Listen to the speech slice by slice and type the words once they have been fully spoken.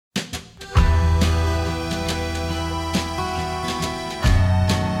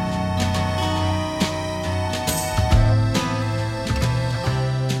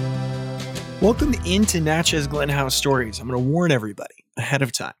Welcome into Natchez Glen House Stories. I'm going to warn everybody ahead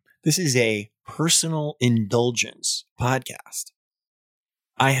of time. This is a personal indulgence podcast.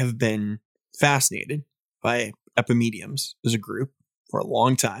 I have been fascinated by epimediums as a group for a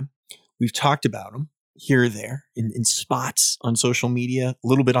long time. We've talked about them here or there in spots on social media, a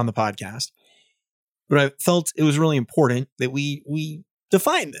little bit on the podcast. But I felt it was really important that we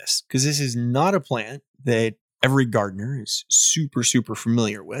define this, because this is not a plant that every gardener is super, super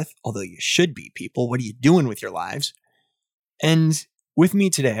familiar with, although you should be, people. What are you doing with your lives? And with me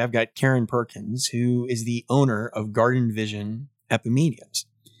today, I've got Karen Perkins, who is the owner of Garden Vision Epimediums.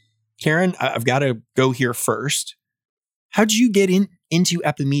 Karen, I've got to go here first. How did you get into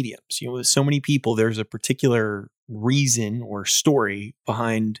epimediums? You know, with so many people, there's a particular reason or story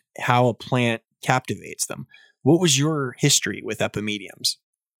behind how a plant captivates them. What was your history with epimediums?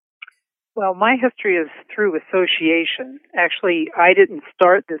 Well, my history is through association. Actually, I didn't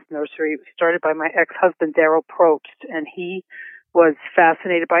start this nursery. It was started by my ex-husband, Daryl Probst, and he was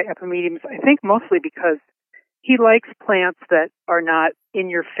fascinated by epimediums, I think mostly because he likes plants that are not in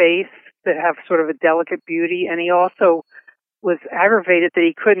your face, that have sort of a delicate beauty, and he also was aggravated that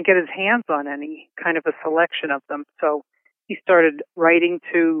he couldn't get his hands on any kind of a selection of them. So he started writing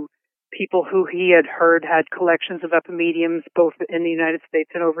to people who he had heard had collections of epimediums, both in the United States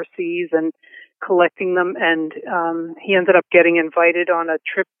and overseas, and collecting them. And he ended up getting invited on a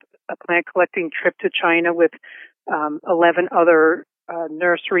plant collecting trip to China with 11 other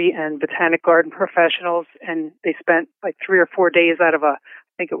nursery and botanic garden professionals. And they spent like 3 or 4 days out of I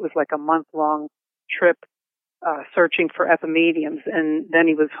think it was like a month-long trip searching for epimediums. And then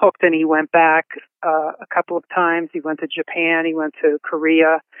he was hooked, and he went back a couple of times. He went to Japan, he went to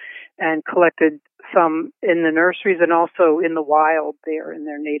Korea, and collected some in the nurseries and also in the wild there in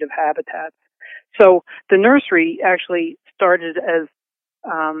their native habitats. So the nursery actually started as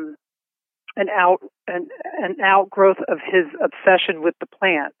an outgrowth of his obsession with the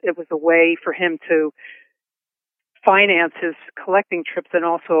plant. It was a way for him to finance his collecting trips and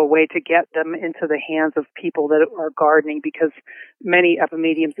also a way to get them into the hands of people that are gardening, because many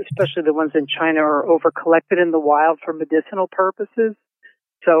epimediums, especially the ones in China, are over-collected in the wild for medicinal purposes.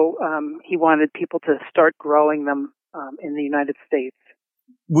 So he wanted people to start growing them in the United States.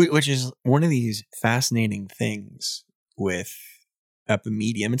 Which is one of these fascinating things with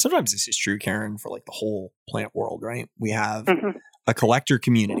epimedium. And sometimes this is true, Karen, for like the whole plant world, right? We have a collector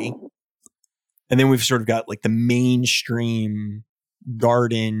community, and then we've sort of got like the mainstream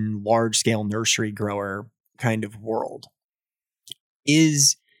garden, large-scale nursery grower kind of world.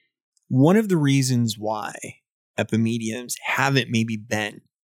 Is one of the reasons why epimediums haven't maybe been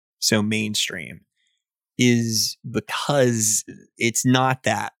so mainstream is because it's not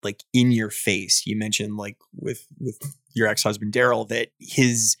that like in your face. You mentioned like with your ex-husband Daryl that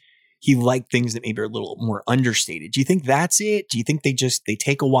he liked things that maybe are a little more understated. Do you think that's it? Do you think they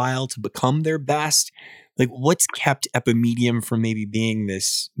take a while to become their best? Like, what's kept epimedium from maybe being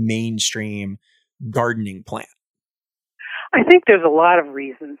this mainstream gardening plant? I think there's a lot of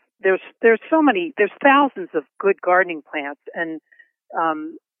reasons. There's thousands of good gardening plants, and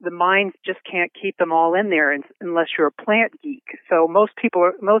the minds just can't keep them all in there unless you're a plant geek. So most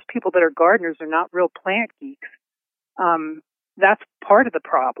people that are gardeners are not real plant geeks. That's part of the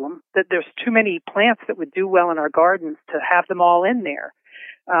problem, that there's too many plants that would do well in our gardens to have them all in there.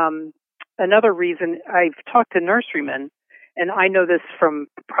 Another reason, I've talked to nurserymen, and I know this from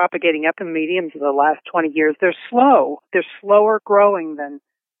propagating epimediums in the last 20 years, they're slow. They're slower growing than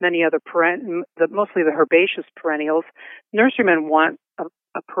many other mostly the herbaceous perennials. Nurserymen want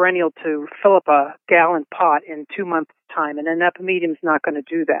a perennial to fill up a gallon pot in 2 months' time, and an epimedium's not going to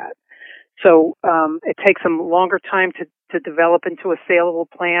do that. So it takes them longer time to develop into a saleable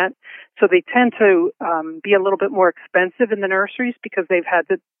plant. So they tend to be a little bit more expensive in the nurseries because they've had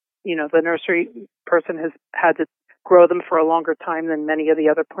to, the nursery person has had to grow them for a longer time than many of the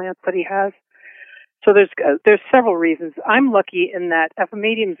other plants that he has. So there's several reasons. I'm lucky in that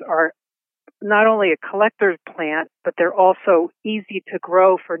epimediums are not only a collector's plant, but they're also easy to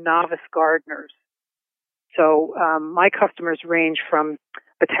grow for novice gardeners. So my customers range from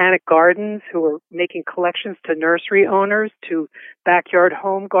botanic gardens who are making collections to nursery owners to backyard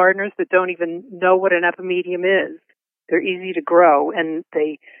home gardeners that don't even know what an epimedium is. They're easy to grow, and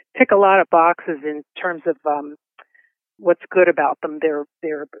they tick a lot of boxes in terms of what's good about them, their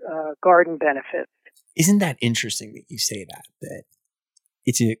garden benefits. Isn't that interesting that you say that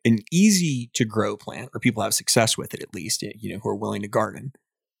it's an easy to grow plant, or people have success with it, at least, who are willing to garden,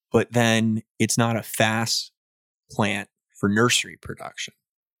 but then it's not a fast plant for nursery production.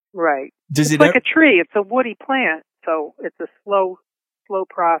 Right. It's like a tree. It's a woody plant, so it's a slow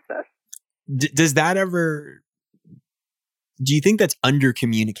process. Does that ever, do you think that's under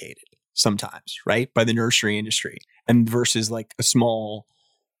communicated sometimes, right? By the nursery industry and versus like a small,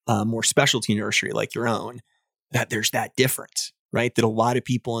 more specialty nursery like your own, that there's that difference, right? That a lot of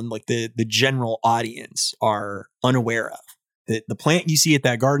people in like the general audience are unaware of. That the plant you see at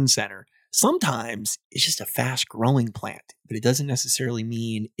that garden center, sometimes it's just a fast growing plant, but it doesn't necessarily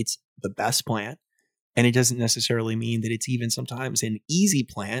mean it's the best plant. And it doesn't necessarily mean that it's even sometimes an easy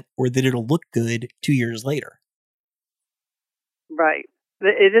plant or that it'll look good 2 years later. Right.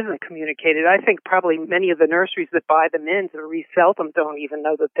 It isn't communicated. I think probably many of the nurseries that buy them in to resell them don't even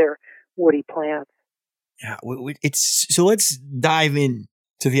know that they're woody plants. Yeah, it's so. Let's dive in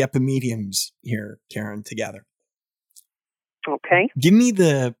to the epimediums here, Karen, together. Okay. Give me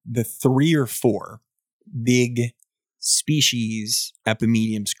the 3 or 4 big species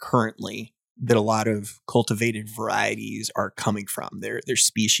epimediums currently that a lot of cultivated varieties are coming from, their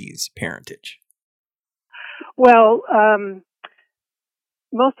species parentage. Well,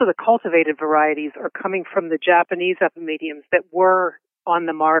 most of the cultivated varieties are coming from the Japanese epimediums that were on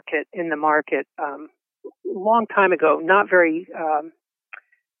the market, a long time ago, not very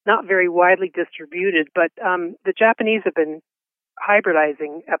widely distributed, but the Japanese have been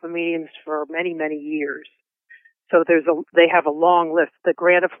hybridizing epimediums for many, many years. So they have a long list. The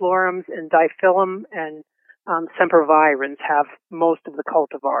grandiflorums and diphyllum and sempervirens have most of the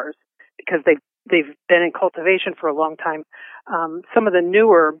cultivars because they've been in cultivation for a long time. Some of the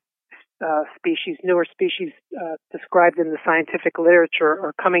newer species described in the scientific literature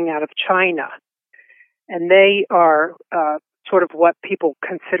are coming out of China, and they are sort of what people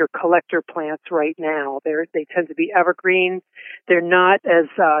consider collector plants right now. They tend to be evergreen. They're not as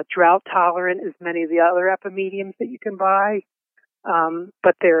drought tolerant as many of the other epimediums that you can buy,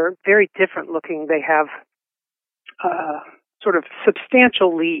 but they're very different looking. They have sort of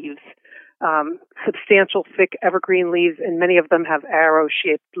substantial leaves, substantial thick evergreen leaves, and many of them have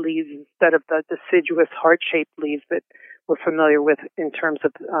arrow-shaped leaves instead of the deciduous heart-shaped leaves that we're familiar with in terms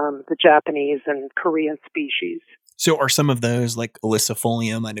of the Japanese and Korean species. So are some of those like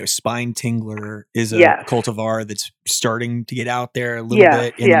Alyssifolium? I know Spine Tingler is a cultivar that's starting to get out there a little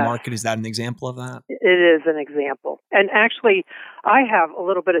bit in the market. Is that an example of that? It is an example. And actually, I have a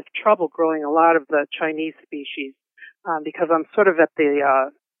little bit of trouble growing a lot of the Chinese species because I'm sort of at the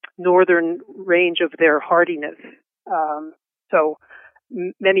northern range of their hardiness. So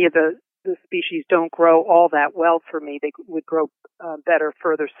many of the species don't grow all that well for me. They would grow better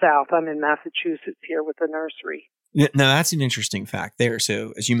further south. I'm in Massachusetts here with the nursery. Now, that's an interesting fact there.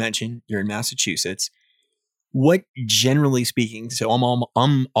 So, as you mentioned, you're in Massachusetts. What, generally speaking, so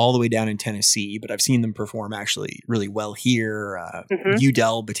I'm all the way down in Tennessee, but I've seen them perform actually really well here.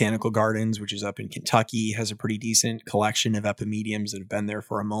 Udell Botanical Gardens, which is up in Kentucky, has a pretty decent collection of epimediums that have been there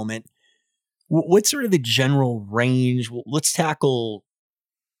for a moment. What's sort of the general range? Well, let's tackle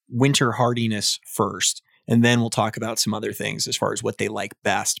winter hardiness first. And then we'll talk about some other things as far as what they like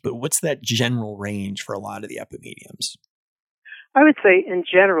best. But what's that general range for a lot of the epimediums? I would say in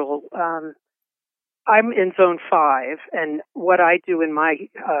general, I'm in zone 5. And what I do in my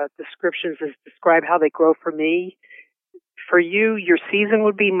descriptions is describe how they grow for me. For you, your season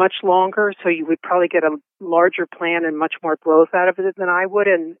would be much longer, so you would probably get a larger plant and much more growth out of it than I would.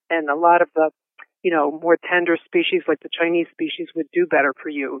 And a lot of the more tender species like the Chinese species would do better for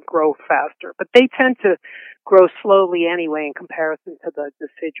you, grow faster. But they tend to grow slowly anyway in comparison to the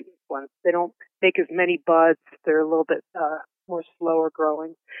deciduous ones. They don't make as many buds. They're a little bit more slower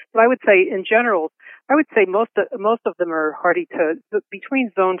growing. But I would say, in general, most of them are hardy to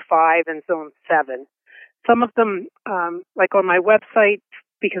between zone 5 and zone 7. Some of them, like on my website,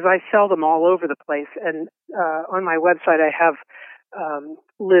 because I sell them all over the place, and on my website I have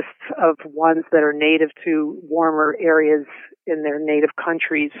lists of ones that are native to warmer areas in their native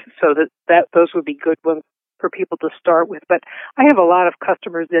countries, so that those would be good ones for people to start with. But I have a lot of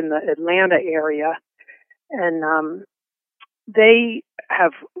customers in the Atlanta area, and they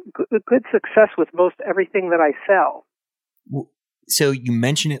have good success with most everything that I sell. So you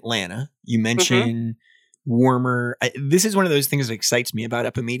mentioned Atlanta. You mentioned warmer. This is one of those things that excites me about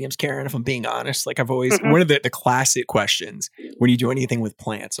epimediums, Karen, if I'm being honest. Like I've always, one of the classic questions when you do anything with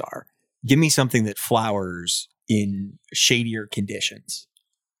plants are, give me something that flowers in shadier conditions.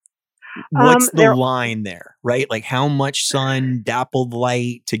 What's the line there, right? Like how much sun, dappled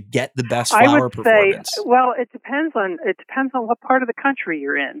light to get the best flower performance? Well, it depends on what part of the country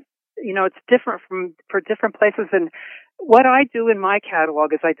you're in. It's different for different places. And what I do in my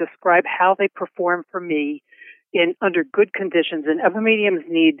catalog is I describe how they perform for me under good conditions. And epimediums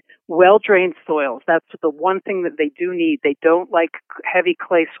need well-drained soils. That's the one thing that they do need. They don't like heavy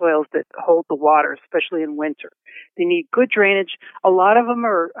clay soils that hold the water, especially in winter. They need good drainage. A lot of them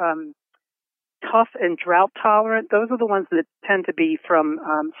are tough and drought tolerant. Those are the ones that tend to be from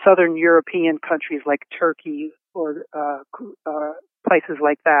southern European countries like Turkey or places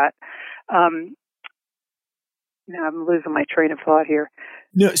like that. Now I'm losing my train of thought here.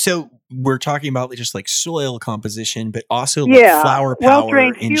 No, so we're talking about just like soil composition, but also Yeah, flower power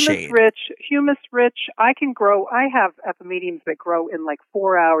well-drained, and shade. humus-rich. I have epimediums that grow in like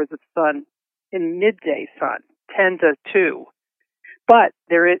 4 hours of sun, in midday sun, 10 to 2. But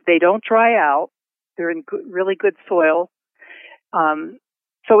they don't dry out. They're in really good soil.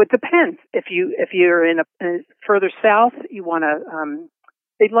 So it depends. If you're in a further south, you want to.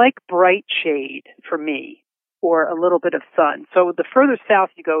 They like bright shade for me, or a little bit of sun. So the further south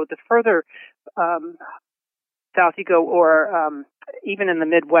you go, the further south you go, or even in the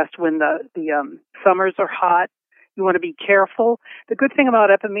Midwest when the summers are hot, you want to be careful. The good thing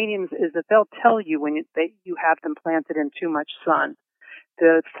about epimediums is that they'll tell you when you have them planted in too much sun.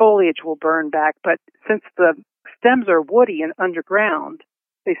 The foliage will burn back, but since the stems are woody and underground,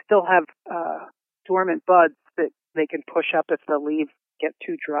 they still have dormant buds that they can push up if the leaves get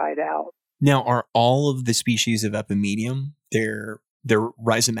too dried out. Now, are all of the species of epimedium, they're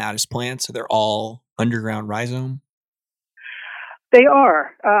rhizomatous plants, so they're all underground rhizome? They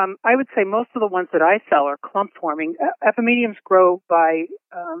are. I would say most of the ones that I sell are clump forming. Epimediums grow by,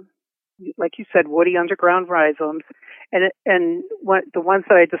 like you said, woody underground rhizomes, and the ones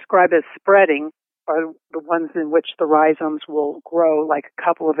that I describe as spreading are the ones in which the rhizomes will grow like a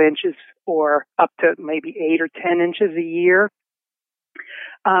couple of inches or up to maybe 8 or 10 inches a year.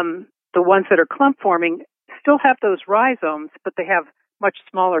 The ones that are clump forming still have those rhizomes, but they have much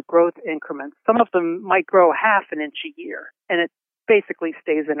smaller growth increments. Some of them might grow half an inch a year, and it basically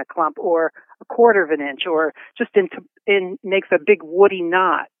stays in a clump, or a quarter of an inch, or just makes a big woody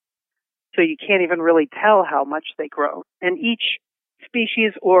knot. So you can't even really tell how much they grow. And each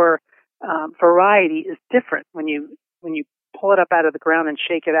species or variety is different. When you pull it up out of the ground and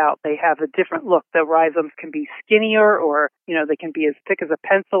shake it out, they have a different look. The rhizomes can be skinnier, or they can be as thick as a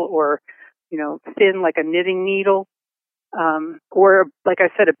pencil, or thin like a knitting needle, or like I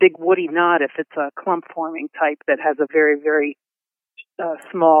said, a big woody knot if it's a clump forming type that has a very, very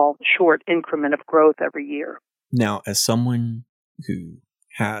small, short increment of growth every year. Now, as someone who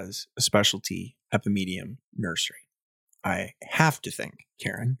has a specialty epimedium nursery, I have to think,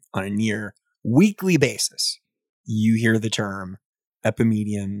 Karen, on a near weekly basis, you hear the term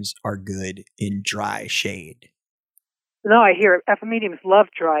epimediums are good in dry shade. No, I hear epimediums love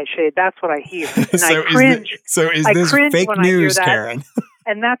dry shade. That's what I hear. And So I cringe. Is this fake news, Karen?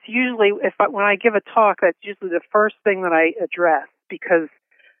 And that's usually, when I give a talk, that's usually the first thing that I address, because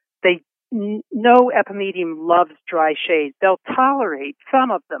no epimedium loves dry shade.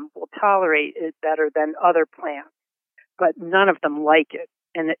 Some of them will tolerate it better than other plants, but none of them like it.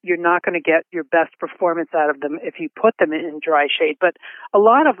 And you're not going to get your best performance out of them if you put them in dry shade. But a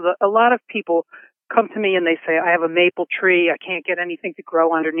lot of people come to me and they say, I have a maple tree, I can't get anything to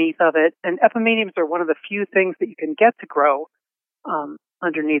grow underneath of it. And epimediums are one of the few things that you can get to grow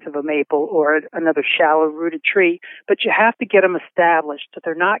underneath of a maple or another shallow-rooted tree. But you have to get them established.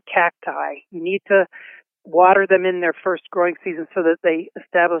 They're not cacti. You need to water them in their first growing season so that they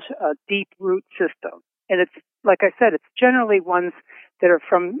establish a deep root system. And it's, like I said, it's generally ones that are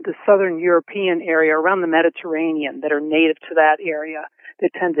from the southern European area, around the Mediterranean, that are native to that area, that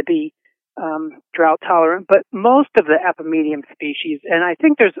tend to be drought tolerant. But most of the epimedium species, and I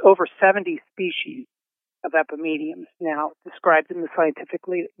think there's over 70 species of epimediums now described in the scientific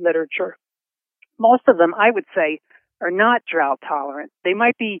literature, most of them, I would say, are not drought tolerant. They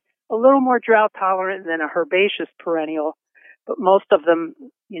might be a little more drought tolerant than a herbaceous perennial, but most of them,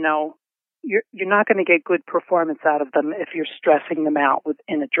 you're not going to get good performance out of them if you're stressing them out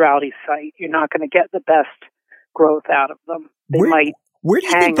in a droughty site. You're not going to get the best growth out of them. Where do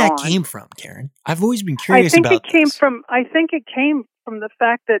you think that came from, Karen? I've always been curious about this. I think it came from the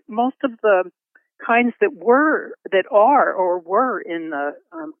fact that most of the kinds that were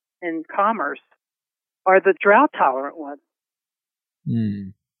in commerce are the drought tolerant ones.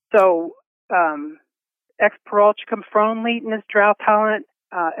 So, X. perochicum fronleaton is drought tolerant.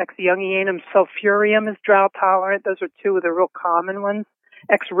 X. Youngianum sulphureum is drought tolerant. Those are two of the real common ones.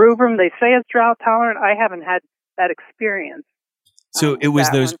 X. rubrum, they say is drought tolerant. I haven't had that experience. So it was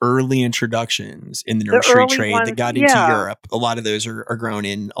that those one. early introductions in the The nursery early trade ones, that got into yeah, Europe. A lot of those are grown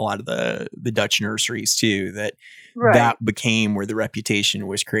in a lot of the Dutch nurseries too, right. that became where the reputation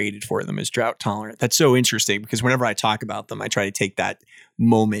was created for them as drought tolerant. That's so interesting because whenever I talk about them, I try to take that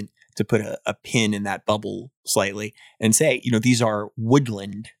moment to put a pin in that bubble slightly and say, these are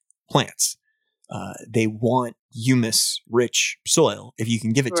woodland plants. They want humus rich soil if you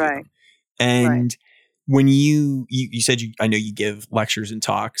can give it to Right, them. right. And when you said, I know you give lectures and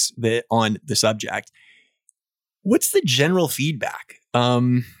talks on the subject, what's the general feedback?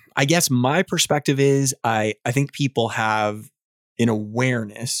 I guess my perspective is I think people have an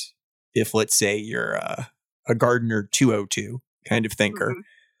awareness if, let's say, you're a gardener 202 kind of thinker,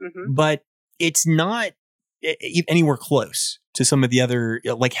 Hmm. but it's not anywhere close to some of the other,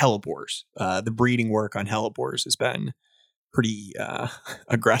 like hellebores. The breeding work on hellebores has been pretty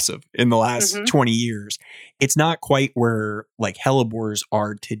aggressive in the last Hmm. 20 years. It's not quite where like hellebores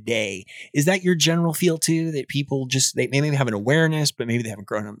are today. Is that your general feel too? That people they maybe have an awareness, but maybe they haven't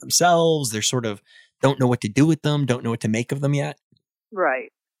grown them themselves. They're sort of don't know what to do with them, don't know what to make of them yet.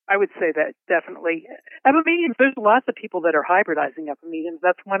 Right. I would say that definitely. Epimediums, there's lots of people that are hybridizing epimediums.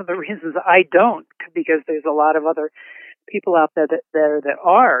 That's one of the reasons I don't, because there's a lot of other people out there that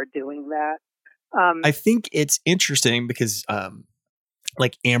are doing that. I think it's interesting because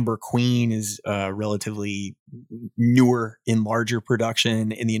like Amber Queen is relatively newer in larger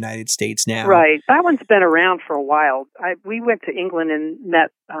production in the United States now. Right. That one's been around for a while. We went to England and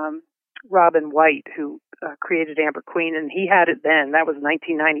met Robin White, who created Amber Queen, and he had it then. That was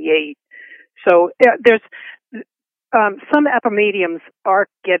 1998. So there's some epimediums are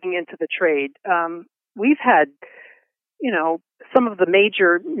getting into the trade. We've had, some of the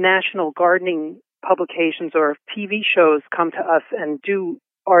major national gardening publications or TV shows come to us and do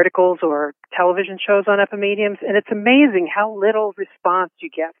articles or television shows on epimediums, and it's amazing how little response you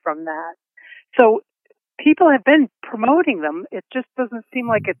get from that. So people have been promoting them. It just doesn't seem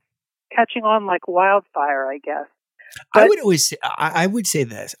like it's catching on like wildfire, I guess. I would always say, I would say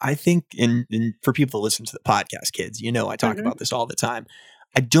this. I think in for people that listen to the podcast, kids, I talk Mm-hmm. about this all the time.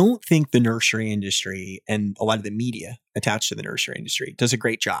 I don't think the nursery industry and a lot of the media attached to the nursery industry does a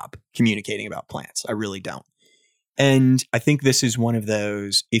great job communicating about plants. I really don't. And I think this is one of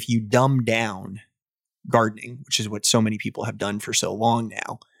those, if you dumb down gardening, which is what so many people have done for so long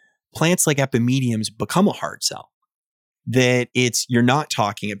now, plants like epimediums become a hard sell. That you're not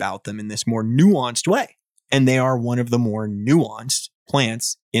talking about them in this more nuanced way. And they are one of the more nuanced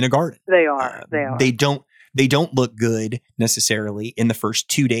plants in a garden. They are. They are. They don't look good necessarily in the first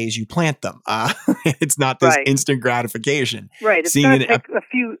 2 days you plant them. It's not this Right. instant gratification. Right. It's going to take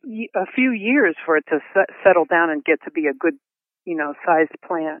a few years for it to settle down and get to be a good, sized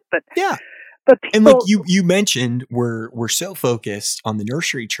plant. But yeah. But people, and like you mentioned, we're so focused on the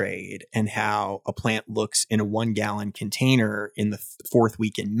nursery trade and how a plant looks in a 1 gallon container in the fourth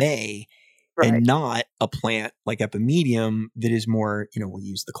week in May. Right. And not a plant like epimedium that is more, we'll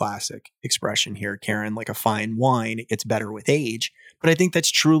use the classic expression here, Karen, like a fine wine. It gets better with age. But I think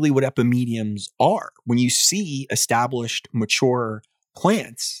that's truly what epimediums are. When you see established, mature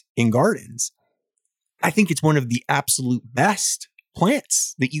plants in gardens, I think it's one of the absolute best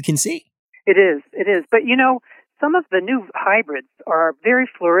plants that you can see. It is. But, some of the new hybrids are very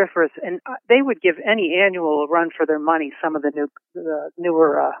floriferous, and they would give any annual run for their money, some of the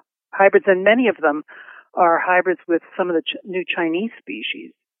newer hybrids, and many of them are hybrids with some of the new Chinese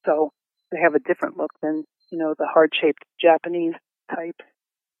species. So they have a different look than, the heart-shaped Japanese type.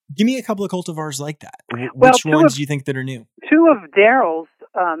 Give me a couple of cultivars like that. Which ones do you think that are new? Two of Daryl's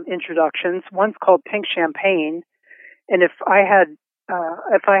introductions. One's called Pink Champagne, and if I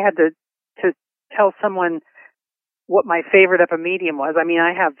had to tell someone what my favorite epimedium was,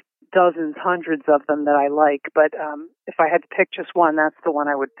 I have dozens, hundreds of them that I like, but if I had to pick just one, that's the one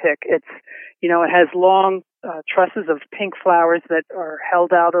I would pick. It's, it has long trusses of pink flowers that are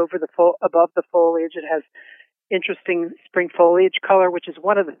held out over above the foliage. It has interesting spring foliage color, which is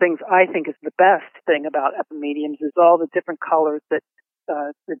one of the things I think is the best thing about epimediums, is all the different colors that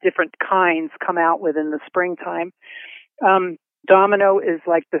the different kinds come out with in the springtime. Domino is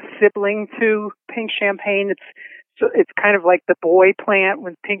like the sibling to Pink Champagne. It's kind of like the boy plant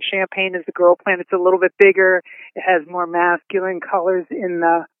when Pink Champagne is the girl plant. It's a little bit bigger. It has more masculine colors in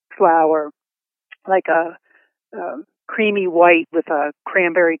the flower, like a creamy white with a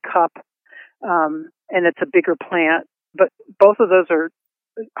cranberry cup, and it's a bigger plant. But both of those are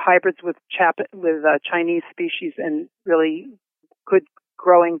hybrids with Chinese species and really good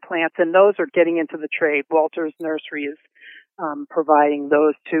growing plants, and those are getting into the trade. Walter's Nursery is providing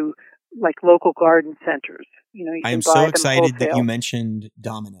those to like local garden centers. You know, you I can am buy so them excited that you wholesale. mentioned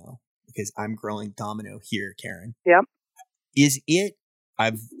domino because I'm growing domino here, Karen. Yep.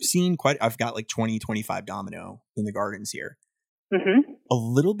 I've got like 20, 25 domino in the gardens here. Mm-hmm. A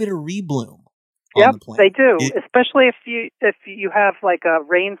little bit of rebloom on Yep, the plant. they do. Especially if you have like a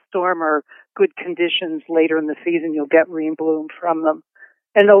rainstorm or good conditions later in the season, you'll get rebloom from them,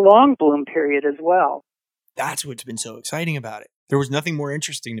 and a long bloom period as well. That's what's been so exciting about it. There was nothing more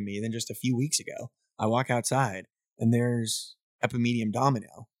interesting to me than just a few weeks ago. I walk outside and there's Epimedium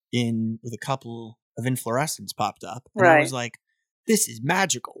domino with a couple of inflorescence popped up, and I was like, "This is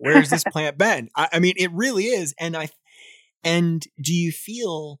magical. Where has this plant been?" I mean, it really is. And do you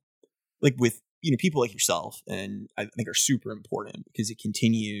feel like with people like yourself, and I think are super important because it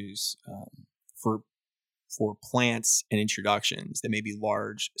continues for plants and introductions that maybe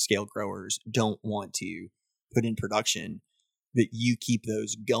large scale growers don't want to put in production, that you keep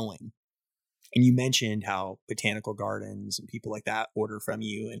those going. And you mentioned how botanical gardens and people like that order from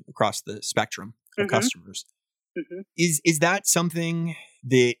you and across the spectrum of customers. Mm-hmm. Is that something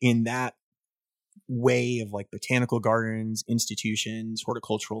that in that way of like botanical gardens, institutions,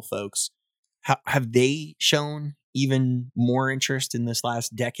 horticultural folks, have they shown even more interest in this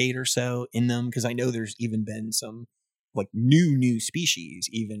last decade or so in them? Because I know there's even been some like new species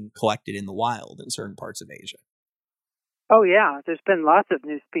even collected in the wild in certain parts of Asia. Oh yeah, there's been lots of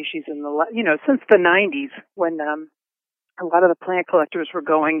new species in since the 90s when a lot of the plant collectors were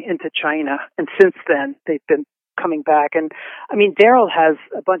going into China, and since then they've been coming back. And I mean, Daryl has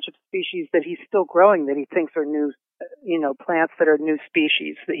a bunch of species that he's still growing that he thinks are new, plants that are new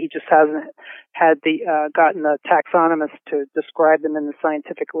species that he just hasn't had gotten the taxonomists to describe them in the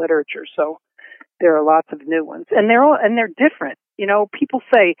scientific literature. So there are lots of new ones, and they're different. People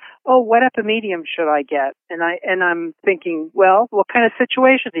say, "Oh, what epimedium should I get?" And I'm thinking, well, what kind of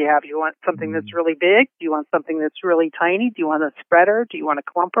situation do you have? Do you want something that's really big? Do you want something that's really tiny? Do you want a spreader? Do you want a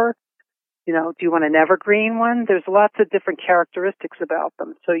clumper? Do you want an evergreen one? There's lots of different characteristics about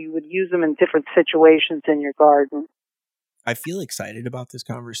them, so you would use them in different situations in your garden. I feel excited about this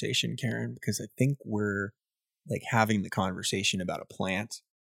conversation, Karen, because I think we're like having the conversation about a plant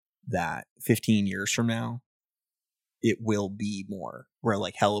that 15 years from now, it will be more where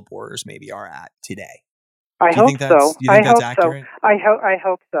like hellebores maybe are at today. I hope so. Do you think that's accurate? I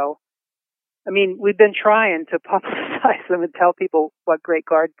hope so. I mean, we've been trying to publicize them and tell people what great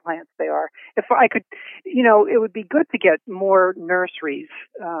garden plants they are. If I could, it would be good to get more nurseries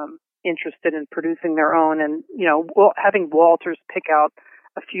interested in producing their own, and having Walters pick out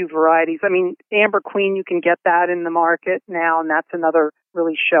a few varieties. I mean, Amber Queen, you can get that in the market now, and that's another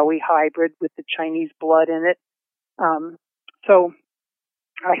really showy hybrid with the Chinese blood in it. So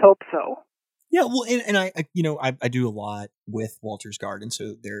I hope so. Yeah, well, and I do a lot with Walters Garden,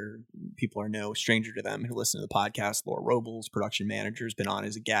 so people are no stranger to them who listen to the podcast. Laura Robles, production manager, has been on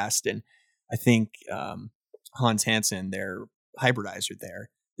as a guest, and I think Hans Hansen, their hybridizer there,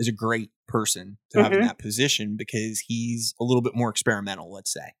 is a great person to have in that position because he's a little bit more experimental,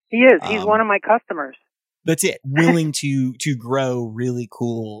 let's say. He is. He's one of my customers. That's it. Willing to grow really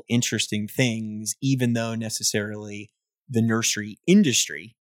cool, interesting things, even though necessarily the nursery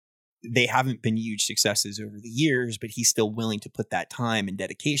industry, they haven't been huge successes over the years, but he's still willing to put that time and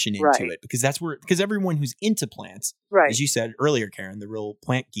dedication into it because everyone who's into plants, as you said earlier, Karen, the real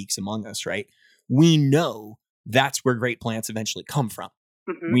plant geeks among us, right? We know that's where great plants eventually come from.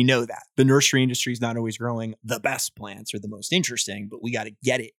 Mm-hmm. We know that the nursery industry is not always growing the best plants or the most interesting, but we got to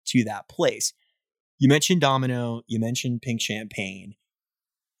get it to that place. You mentioned domino, you mentioned pink champagne.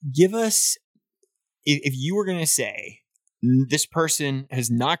 Give us, if you were going to say, this person has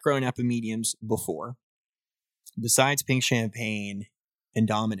not grown epimediums before, besides pink champagne and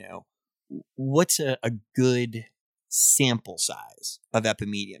domino, what's a good sample size of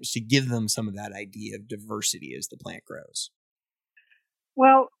epimediums to give them some of that idea of diversity as the plant grows?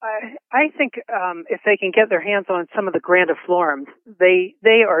 Well, I think if they can get their hands on some of the grandiflorums,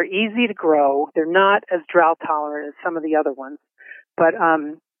 they are easy to grow. They're not as drought tolerant as some of the other ones, but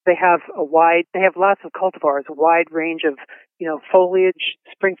they have lots of cultivars, a wide range of foliage,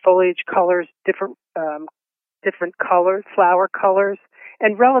 spring foliage colors, different colors, flower colors,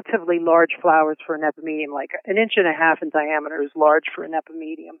 and relatively large flowers for an epimedium, like 1.5 inches in diameter is large for an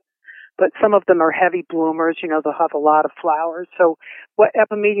epimedium. But some of them are heavy bloomers, they'll have a lot of flowers. So what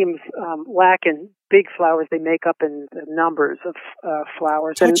epimediums lack in big flowers, they make up in the numbers of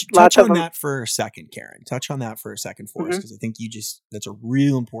flowers. Touch on that for a second, Karen. Touch on that for a second for us, because I think that's a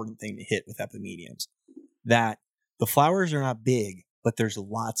real important thing to hit with epimediums, that the flowers are not big, but there's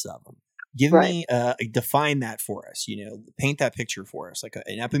lots of them. Give Right. me, define that for us, paint that picture for us, like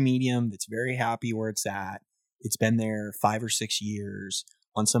an epimedium that's very happy where it's at. It's been there 5 or 6 years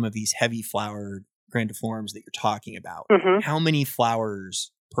on some of these heavy flowered grandiflorums that you're talking about. Hmm. How many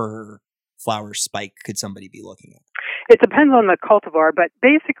flowers per flower spike could somebody be looking at? It depends on the cultivar, but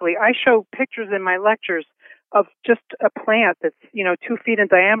basically I show pictures in my lectures of just a plant that's, 2 feet in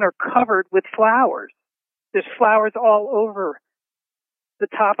diameter covered with flowers. There's flowers all over the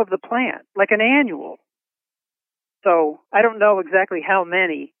top of the plant, like an annual. So I don't know exactly how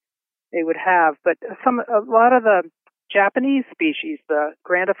many they would have, but a lot of the Japanese species, the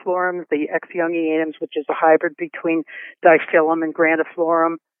grandiflorums, the Exyungianums, which is a hybrid between Diphyllum and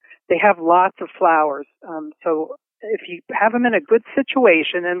grandiflorum, they have lots of flowers. So if you have them in a good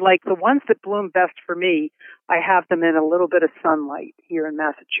situation, and like the ones that bloom best for me, I have them in a little bit of sunlight here in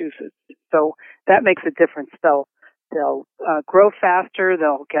Massachusetts. So that makes a difference. They'll grow faster.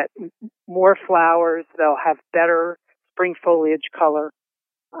 They'll get more flowers. They'll have better spring foliage color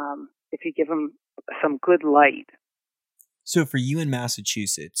if you give them some good light. So for you in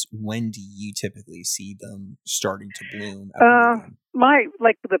Massachusetts, when do you typically see them starting to bloom?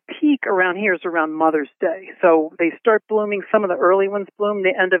 The peak around here is around Mother's Day. So they start blooming. Some of the early ones bloom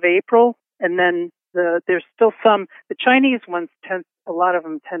the end of April, and then there's still some. The Chinese ones a lot of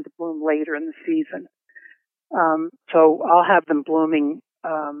them tend to bloom later in the season. So I'll have them blooming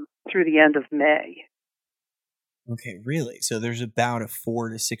through the end of May. Okay, really? So there's about a 4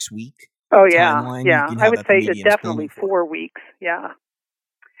 to 6 week timeline. Yeah. I would say definitely 4 weeks. Yeah.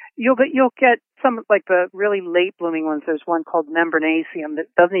 You'll get some like the really late blooming ones. There's one called Membranaceum that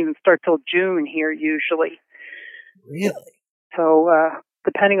doesn't even start till June here usually. Really? So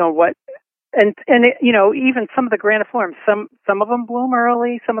depending on what. And even some of the grandiflorums, some of them bloom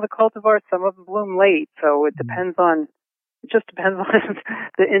early, some of the cultivars, some of them bloom late. So it just depends on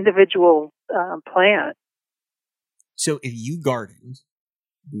the individual plant. So if you gardened,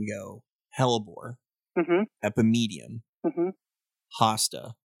 we go hellebore, mm-hmm. epimedium, mm-hmm.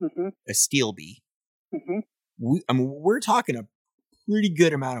 hosta, mm-hmm. astilbe. Mm-hmm. We're talking a pretty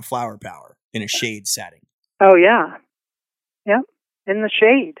good amount of flower power in a shade setting. Oh yeah, yep, in the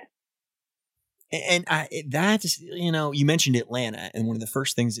shade. And that's, you mentioned Atlanta, and one of the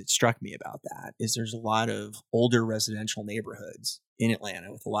first things that struck me about that is there's a lot of older residential neighborhoods in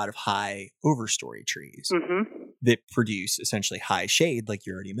Atlanta with a lot of high overstory trees mm-hmm. that produce essentially high shade, like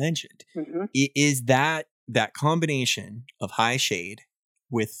you already mentioned. Mm-hmm. Is that combination of high shade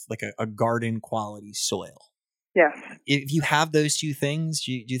with like a garden quality soil? Yes. If you have those two things,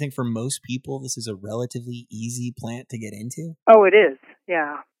 do you think for most people this is a relatively easy plant to get into? Oh, it is.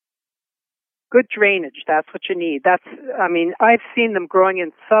 Yeah. Good drainage, that's what you need. I've seen them growing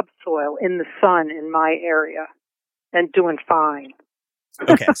in subsoil in the sun in my area and doing fine.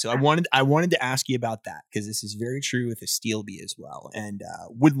 Okay, so I wanted to ask you about that because this is very true with astilbe as well, and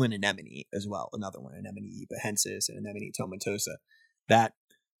woodland anemone as well, another one, Anemone epihensis and Anemone tomentosa, that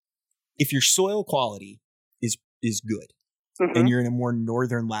if your soil quality is good mm-hmm. and you're in a more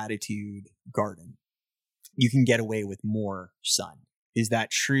northern latitude garden, you can get away with more sun. Is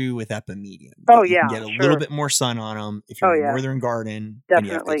that true with epimedium? Oh, you yeah, can get a little bit more sun on them if you're in a northern garden and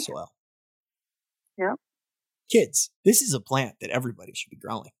you have good soil. Yeah. Kids, this is a plant that everybody should be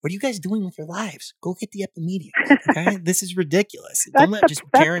growing. What are you guys doing with your lives? Go get the epimediums, okay? This is ridiculous. Don't let just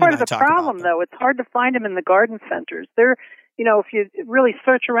Karen and I talk about them. That's part of the problem, though. It's hard to find them in the garden centers. They're, if you really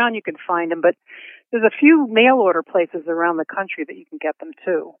search around, you can find them. But there's a few mail order places around the country that you can get them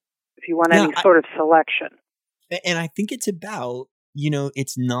to if you want any sort of selection. And I think it's about,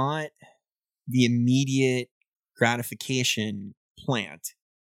 it's not the immediate gratification plant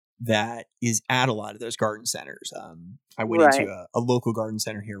that is at a lot of those garden centers. I went into a local garden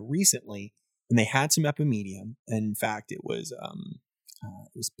center here recently, and they had some epimedium. And in fact, it was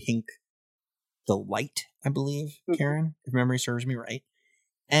Pink Delight, I believe, mm-hmm. Karen, if memory serves me right.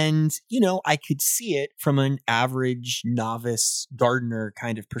 And, I could see it from an average novice gardener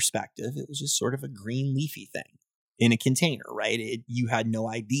kind of perspective. It was just sort of a green leafy thing in a container, right? You had no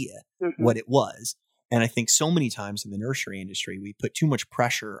idea mm-hmm. what it was. And I think so many times in the nursery industry, we put too much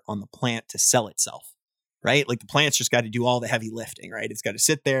pressure on the plant to sell itself, right? Like the plant's just got to do all the heavy lifting, right? It's got to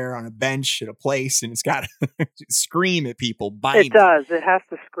sit there on a bench at a place and it's got to scream at people. It does. It has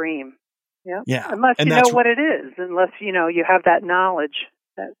to scream. Yeah. Yeah. Unless you know what it is, unless, you have that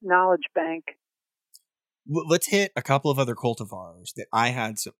knowledge bank. Let's hit a couple of other cultivars that I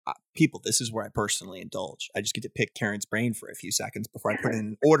had some people. This is where I personally indulge. I just get to pick Karen's brain for a few seconds before I put in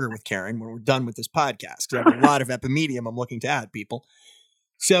an order with Karen when we're done with this podcast. Because I have a lot of epimedium I'm looking to add, people.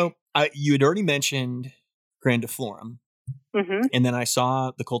 So you had already mentioned grandiflorum. Mm-hmm. And then I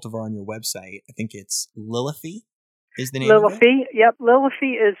saw the cultivar on your website. I think it's Lilifee is the name of it. Lilifee, yep.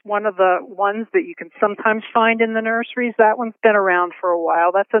 Lilifee is one of the ones that you can sometimes find in the nurseries. That one's been around for a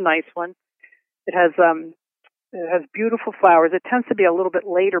while. That's a nice one. It has beautiful flowers. It tends to be a little bit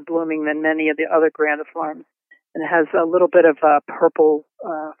later blooming than many of the other grandiflorums, and it has a little bit of purple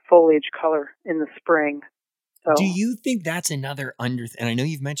foliage color in the spring. So, do you think that's another and I know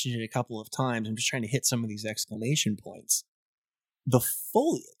you've mentioned it a couple of times. I'm just trying to hit some of these exclamation points. The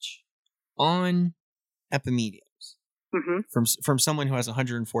foliage on epimediums. Mm-hmm. From someone who has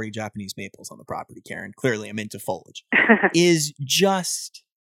 140 Japanese maples on the property, Karen, clearly I'm into foliage, is just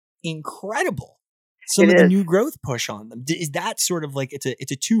incredible. Some of the new growth push on them. Is that sort of like it's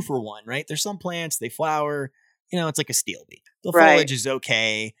a 2-for-1, right? There's some plants, they flower, it's like a steel bee. The foliage is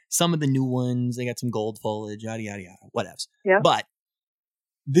okay. Some of the new ones, they got some gold foliage, yada, yada, yada, whatevs. Yeah. But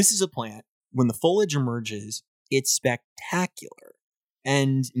this is a plant, when the foliage emerges, it's spectacular.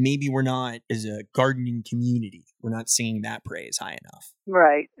 And maybe we're not, as a gardening community, we're not singing that praise high enough.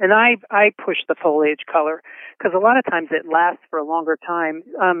 Right. And I push the foliage color because a lot of times it lasts for a longer time.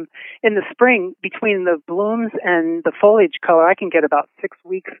 In the spring, between the blooms and the foliage color, I can get about 6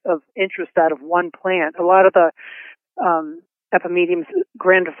 weeks of interest out of one plant. A lot of the epimediums,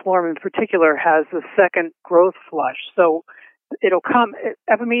 grandiflorum in particular, has the second growth flush. So it'll come,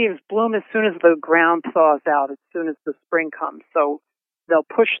 epimediums bloom as soon as the ground thaws out, as soon as the spring comes. So they'll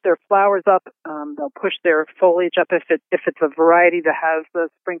push their flowers up. They'll push their foliage up. If it's a variety that has the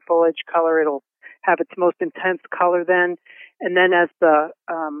spring foliage color, it'll have its most intense color then. And then as the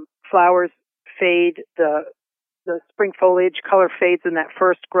flowers fade, the spring foliage color fades in that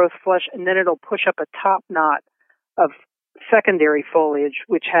first growth flush, and then it'll push up a top knot of secondary foliage,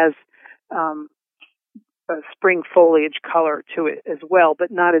 which has a spring foliage color to it as well,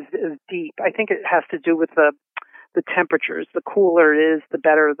 but not as deep. I think it has to do with the temperatures. The cooler it is, the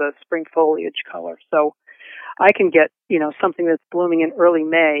better the spring foliage color. So I can get, something that's blooming in early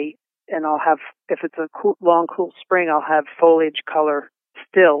May, and I'll have, if it's a long, cool spring, I'll have foliage color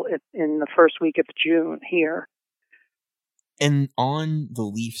still in the first week of June here. And on the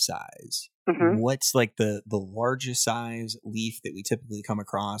leaf size, what's like the largest size leaf that we typically come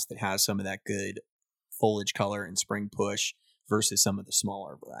across that has some of that good foliage color and spring push versus some of the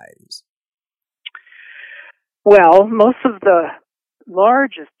smaller varieties? Well, most of the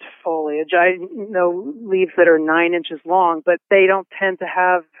largest foliage, I know leaves that are 9 inches long, but they don't tend to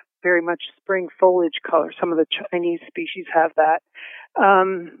have very much spring foliage color. Some of the Chinese species have that.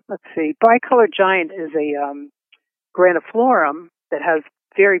 Let's see. Bicolor giant is a grandiflorum that has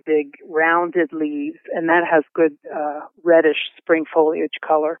very big rounded leaves, and that has good reddish spring foliage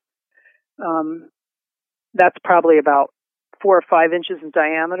color. That's probably about 4 or 5 inches in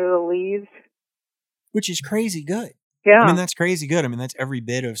diameter, the leaves. Which is crazy good. Yeah. I mean, that's crazy good. I mean, that's every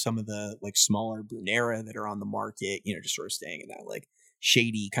bit of some of the like smaller Brunera that are on the market, just sort of staying in that like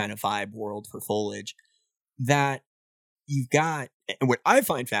shady kind of vibe world for foliage that you've got. And what I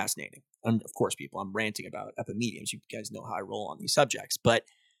find fascinating, and of course, I'm ranting about epimediums. You guys know how I roll on these subjects. But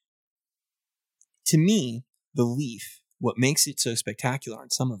to me, the leaf, what makes it so spectacular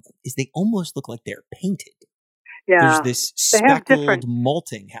on some of them is they almost look like they're painted. Yeah. There's this speckled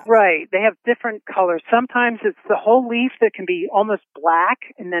molting happening. Right. They have different colors. Sometimes it's the whole leaf that can be almost black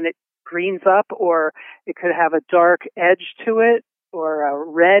and then it greens up, or it could have a dark edge to it or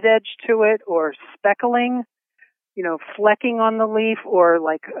a red edge to it, or speckling, flecking on the leaf, or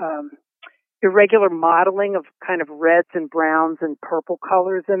like irregular modeling of kind of reds and browns and purple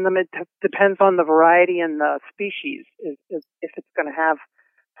colors in them. It depends on the variety and the species if it's going to have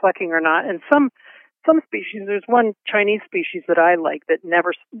flecking or not. And some species, there's one Chinese species that I like that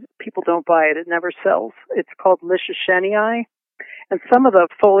people don't buy it. It never sells. It's called Lichtensteinii. And some of the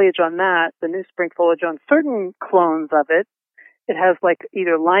foliage on that, the new spring foliage on certain clones of it, it has like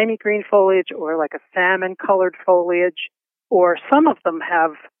either limey green foliage or like a salmon colored foliage, or some of them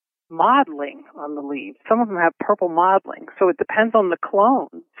have modeling on the leaves. Some of them have purple modeling. So it depends on the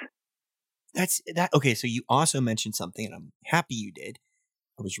clones. That's that. Okay. So you also mentioned something, and I'm happy you did.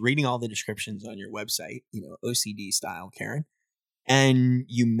 I was reading all the descriptions on your website, OCD style, Karen, and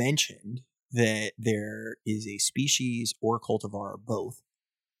you mentioned that there is a species or cultivar or both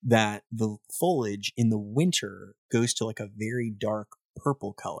that the foliage in the winter goes to like a very dark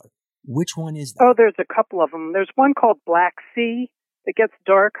purple color. Which one is that? Oh, there's a couple of them. There's one called Black Sea that gets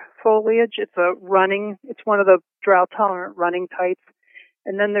dark foliage. It's one of the drought-tolerant running types.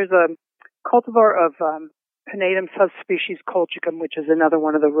 And then there's a cultivar of Penatum subspecies colchicum, which is another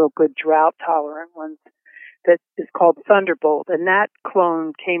one of the real good drought-tolerant ones, that is called Thunderbolt. And that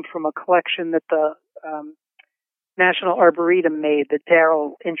clone came from a collection that the National Arboretum made that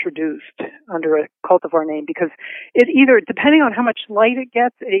Daryl introduced under a cultivar name, because it either, depending on how much light it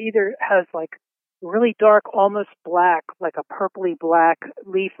gets, it either has like really dark, almost black, like a purpley black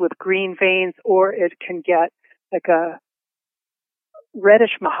leaf with green veins, or it can get like a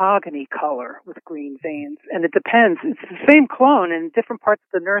reddish mahogany color with green veins. And it depends. It's the same clone, and in different parts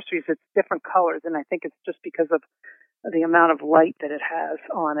of the nurseries, it's different colors. And I think it's just because of the amount of light that it has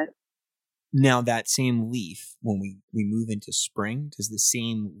on it. Now, that same leaf, when we move into spring, does the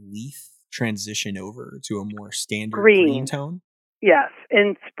same leaf transition over to a more standard green tone? Yes.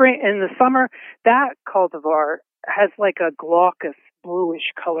 In the summer, that cultivar has like a glaucous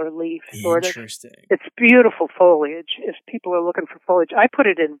bluish color leaf, sort of. Interesting. It's beautiful foliage. If people are looking for foliage, I put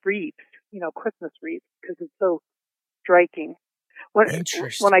it in wreaths, Christmas wreaths, because it's so striking. When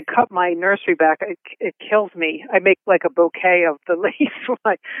I cut my nursery back, it kills me. I make like a bouquet of the leaves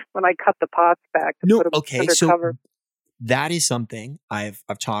when I cut the pots back to put them under cover. That is something I've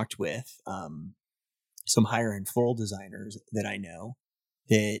talked with some higher end floral designers that I know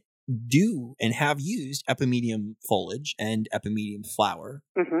that do and have used epimedium foliage and epimedium flower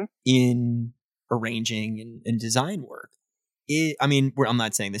in arranging and design work. I'm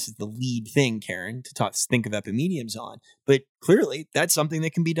not saying this is the lead thing, Karen, to think of epimediums on, but clearly that's something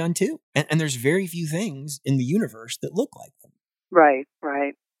that can be done too. And there's very few things in the universe that look like them. Right,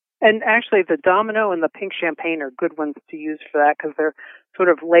 right. And actually the domino and the pink champagne are good ones to use for that, because they're sort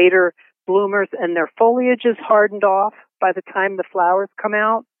of later bloomers and their foliage is hardened off by the time the flowers come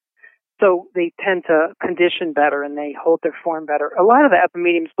out. So they tend to condition better and they hold their form better. A lot of the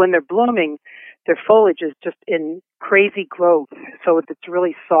epimediums, when they're blooming, their foliage is just in crazy growth. So it's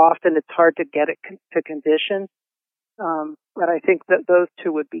really soft and it's hard to get it to condition. But I think that those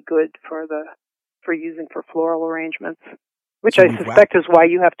two would be good for using for floral arrangements, which I suspect is why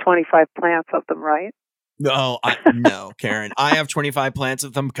you have 25 plants of them, right? No, Karen. I have 25 plants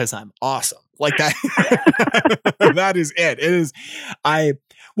of them because I'm awesome. Like that. That is it. It is.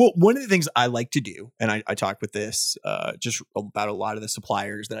 One of the things I like to do, and I talk with this just about a lot of the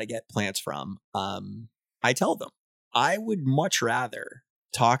suppliers that I get plants from. I tell them I would much rather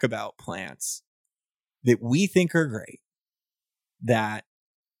talk about plants that we think are great that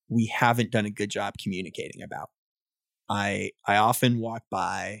we haven't done a good job communicating about. I often walk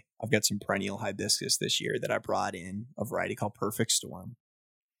by. I've got some perennial hibiscus this year that I brought in, a variety called Perfect Storm.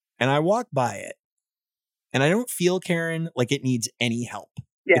 And I walk by it and I don't feel, Karen, like it needs any help.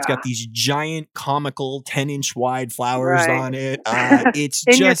 Yeah. It's got these giant comical 10-inch wide flowers on it. It's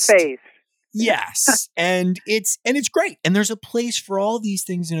in just your face. Yes. and it's great. And there's a place for all these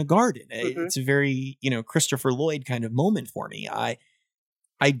things in a garden. Mm-hmm. It's a very, Christopher Lloyd kind of moment for me. I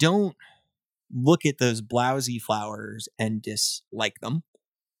don't look at those blousy flowers and dislike them.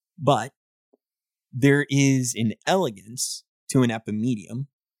 But there is an elegance to an epimedium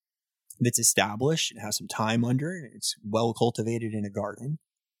that's established. It has some time under it. It's well cultivated in a garden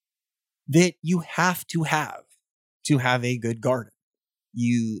that you have to have a good garden.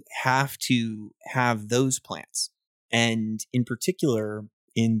 You have to have those plants. And in particular,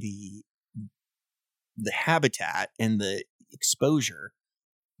 in the habitat and the exposure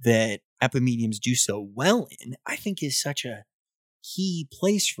that epimediums do so well in, I think is such a key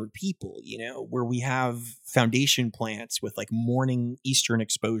place for people, where we have foundation plants with like morning eastern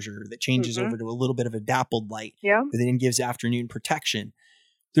exposure that changes over to a little bit of a dappled light, but then gives afternoon protection.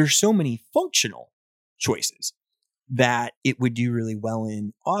 There's so many functional choices that it would do really well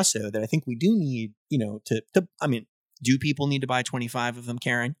in also that I think we do need, do people need to buy 25 of them,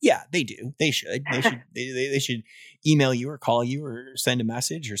 Karen? Yeah, they do. They should. They should email you or call you or send a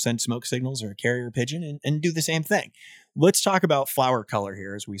message or send smoke signals or a carrier pigeon and do the same thing. Let's talk about flower color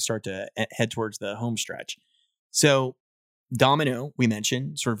here as we start to head towards the home stretch. So domino, we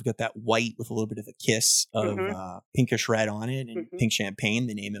mentioned, sort of got that white with a little bit of a kiss of pinkish red on it and pink champagne,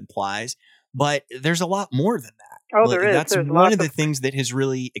 the name implies. But there's a lot more than that. Oh, there is. That's one of the things that has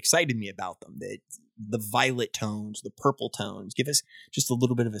really excited me about them. The violet tones, the purple tones. Give us just a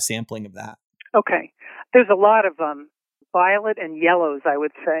little bit of a sampling of that. Okay. There's a lot of violet and yellows, I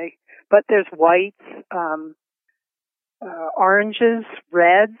would say. But there's whites, oranges,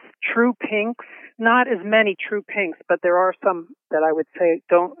 reds, true pinks. Not as many true pinks, but there are some that I would say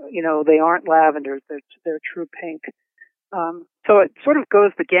they aren't lavenders. They're true pink. So it sort of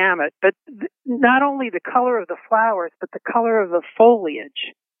goes the gamut. But not only the color of the flowers, but the color of the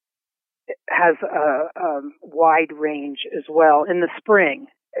foliage has a wide range as well in the spring.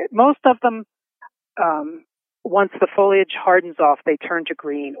 Most of them once the foliage hardens off, they turn to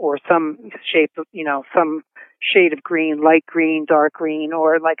green or some shape of, some shade of green, light green, dark green,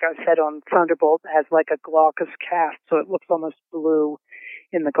 or like I said on Thunderbolt, has like a glaucous cast, so it looks almost blue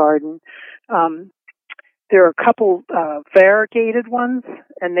in the garden. There are a couple variegated ones,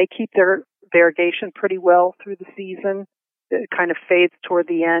 and they keep their variegation pretty well through the season. It kind of fades toward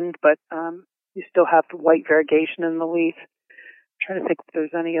the end, but you still have the white variegation in the leaf. I'm trying to think if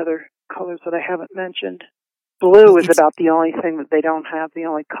there's any other colors that I haven't mentioned. Blue is about the only thing that they don't have, the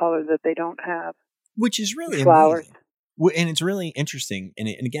only color that they don't have. Which is really flowers. Amazing. And it's really interesting. And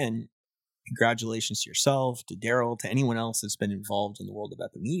again, congratulations to yourself, to Daryl, to anyone else that's been involved in the world of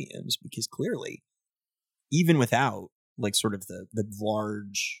epimediums, because clearly, even without like sort of the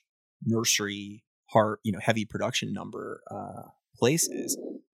large nursery, heavy production number places,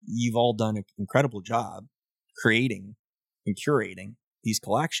 you've all done an incredible job creating and curating these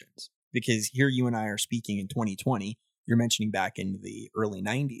collections. Because here you and I are speaking in 2020, you're mentioning back into the early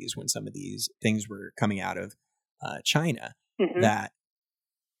 90s when some of these things were coming out of China, that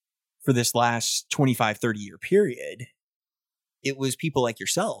for this last 25, 30-year period, it was people like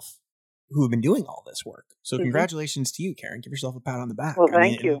yourself who have been doing all this work. So congratulations to you, Karen. Give yourself a pat on the back. Well,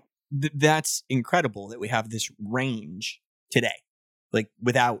 thank you. That's incredible that we have this range today, like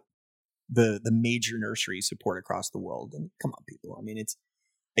without the major nursery support across the world. And come on, people. I mean, it's,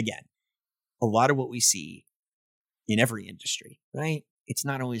 again, a lot of what we see in every industry, right? It's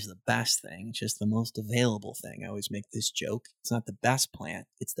not always the best thing. It's just the most available thing. I always make this joke. It's not the best plant.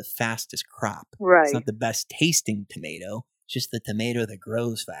 It's the fastest crop. Right. It's not the best tasting tomato. It's just the tomato that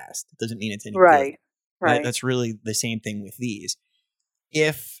grows fast. It doesn't mean it's any good. Right. That's really the same thing with these.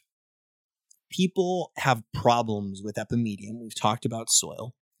 If people have problems with epimedium, we've talked about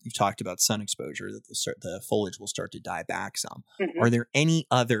soil. You've talked about sun exposure, that the foliage will start to die back some. Are there any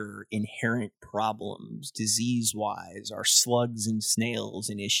other inherent problems, disease-wise? Are slugs and snails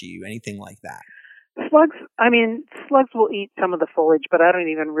an issue? Anything like that? Slugs will eat some of the foliage, but I don't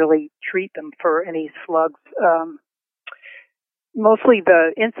even really treat them for any slugs. Mostly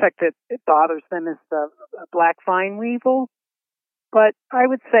the insect that bothers them is the black vine weevil. But I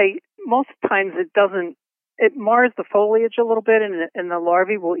would say most times it mars the foliage a little bit, and the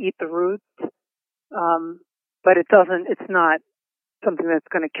larvae will eat the roots. But it's not something that's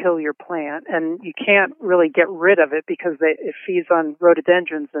going to kill your plant, and you can't really get rid of it because it feeds on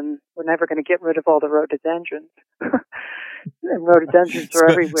rhododendrons, and we're never going to get rid of all the rhododendrons. And rhododendrons are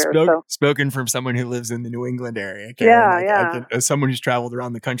everywhere. Spoken from someone who lives in the New England area. Karen. As someone who's traveled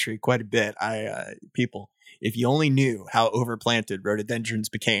around the country quite a bit, people, if you only knew how overplanted rhododendrons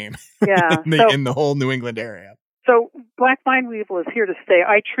became in the whole New England area. So black vine weevil is here to stay.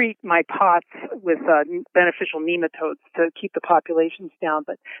 I treat my pots with beneficial nematodes to keep the populations down.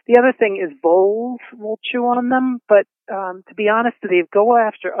 But the other thing is voles will chew on them. But to be honest, they go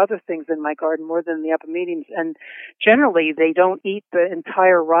after other things in my garden more than the epimediums. And generally, they don't eat the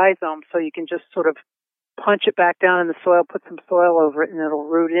entire rhizome, so you can just sort of punch it back down in the soil, put some soil over it, and it'll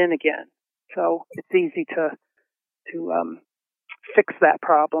root in again. So it's easy to fix that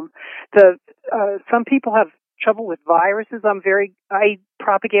problem. Some people have trouble with viruses. I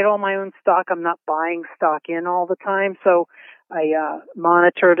propagate all my own stock. I'm not buying stock in all the time, so I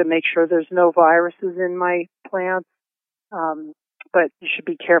monitor to make sure there's no viruses in my plants. But you should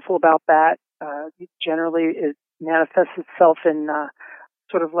be careful about that. Generally, it manifests itself in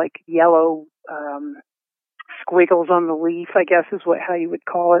sort of like yellow squiggles on the leaf, I guess is how you would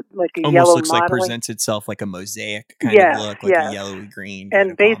call it, like a almost yellow looks modeling. like presents itself like a mosaic kind of look, like a yellowy green.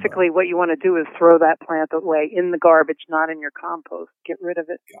 And basically what you want to do is throw that plant away in the garbage, not in your compost. Get rid of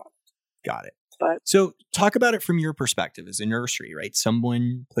it. Got it. So talk about it from your perspective as a nursery, right?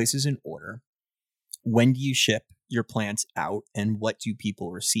 Someone places an order. When do you ship your plants out, and what do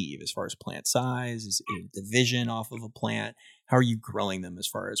people receive as far as plant size? Is it a division off of a plant? How are you growing them as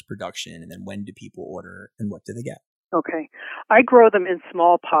far as production? And then when do people order, and what do they get? Okay. I grow them in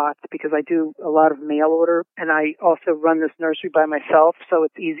small pots because I do a lot of mail order, and I also run this nursery by myself, so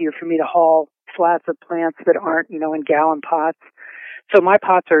it's easier for me to haul flats of plants that aren't, in gallon pots. So my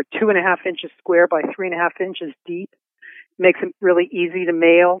pots are 2.5 inches square by 3.5 inches deep. Makes it really easy to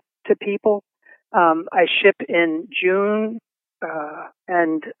mail to people. I ship in June,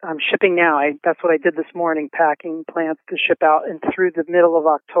 and I'm shipping now. That's what I did this morning, packing plants to ship out and through the middle of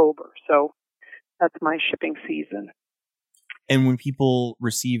October. So that's my shipping season. And when people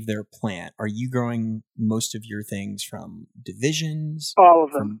receive their plant, are you growing most of your things from divisions? All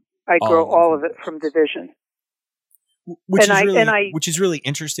of them. I grow all of it from division. Which is really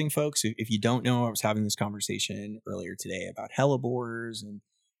interesting, folks. If you don't know, I was having this conversation earlier today about hellebores and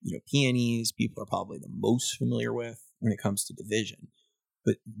peonies, people are probably the most familiar with when it comes to division.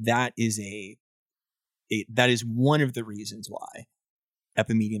 But that is that is one of the reasons why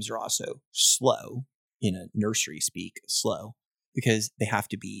epimediums are also slow, in a nursery speak, slow, because they have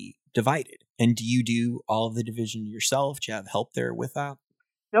to be divided. And do you do all of the division yourself? Do you have help there with that?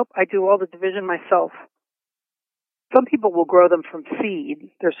 Nope, I do all the division myself. Some people will grow them from seed.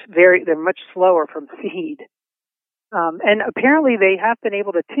 They're much slower from seed. And apparently they have been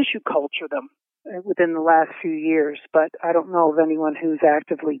able to tissue culture them within the last few years, but I don't know of anyone who's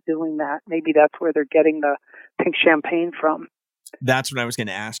actively doing that. Maybe that's where they're getting the pink champagne from. That's what I was going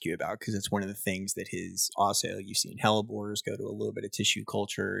to ask you about, because it's one of the things that you've seen hellebores go to a little bit of tissue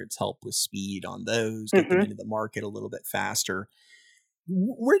culture. It's helped with speed on those, get them into the market a little bit faster.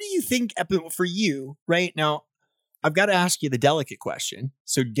 Where do you think, for you right now, I've got to ask you the delicate question.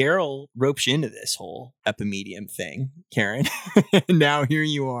 So Daryl ropes you into this whole epimedium thing, Karen. And now here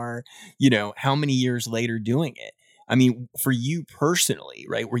you are, how many years later doing it? I mean, for you personally,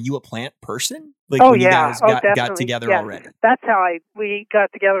 right? Were you a plant person? Like when you guys got together already? That's how we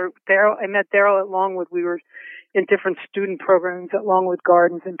got together. I met Daryl at Longwood. We were in different student programs at Longwood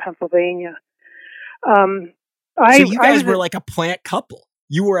Gardens in Pennsylvania. So you guys were like a plant couple.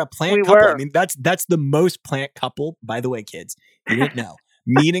 You were a plant couple. I mean, that's the most plant couple, by the way, kids. You didn't know.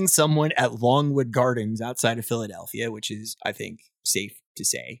 Meeting someone at Longwood Gardens outside of Philadelphia, which is, I think, safe to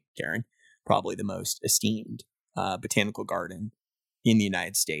say, Karen, probably the most esteemed botanical garden in the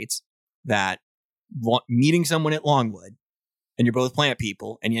United States. That meeting someone at Longwood, and you're both plant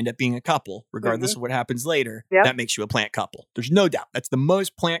people, and you end up being a couple, regardless of what happens later, that makes you a plant couple. There's no doubt. That's the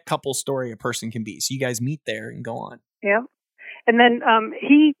most plant couple story a person can be. So you guys meet there and go on. Yeah. And then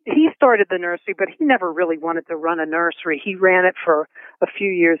he started the nursery, but he never really wanted to run a nursery. He ran it for a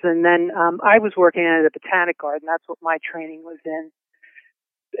few years, and then I was working at a botanic garden. That's what my training was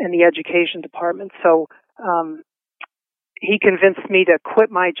in the education department. So he convinced me to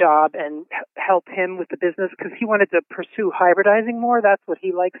quit my job and help him with the business because he wanted to pursue hybridizing more. That's what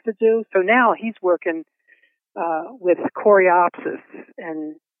he likes to do. So now he's working with Coreopsis,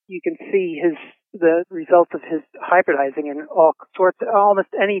 and you can see the results of his hybridizing in all sorts. Almost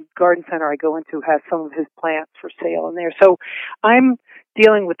any garden center I go into has some of his plants for sale in there. So I'm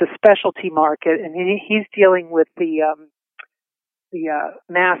dealing with the specialty market, and he's dealing with the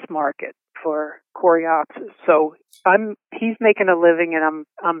mass market for Coreopsis. So he's making a living, and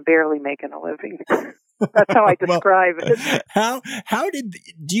I'm barely making a living. That's how I describe it.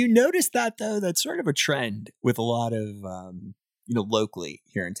 Do you notice that though? That's sort of a trend with a lot of locally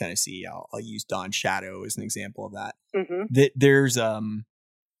here in Tennessee. I'll use Dawn Shadow as an example of that. That there's a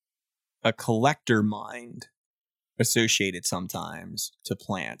collector mind associated sometimes to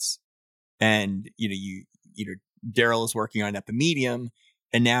plants, and Daryl is working on epimedium,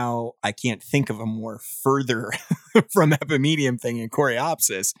 and now I can't think of a more further from epimedium thing in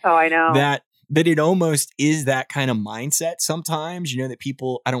Coreopsis. Oh, I know that it almost is that kind of mindset sometimes. That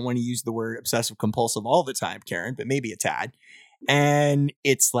people, I don't want to use the word obsessive compulsive all the time, Karen, but maybe a tad. And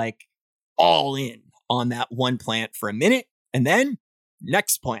it's like all in on that one plant for a minute, and then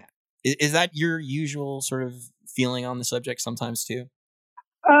next plant. Is that your usual sort of feeling on the subject sometimes too?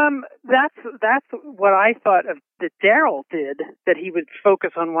 That's what I thought of that Daryl did, that he would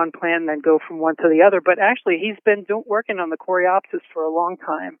focus on one plant and then go from one to the other. But actually, he's been working on the Coreopsis for a long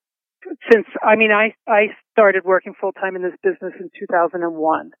time. I started working full time in this business in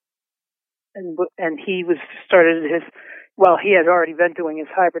 2001, and he he had already been doing his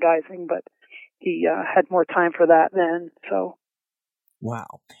hybridizing, but he had more time for that then. So,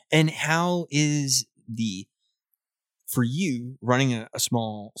 wow. And how is for you running a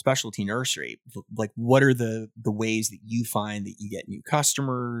small specialty nursery? Like, what are the ways that you find that you get new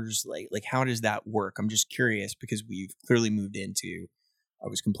customers? Like how does that work? I'm just curious because we've clearly moved into. I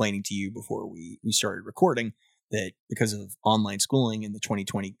was complaining to you before we started recording that because of online schooling and the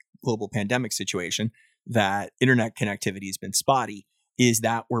 2020 global pandemic situation, that internet connectivity has been spotty. Is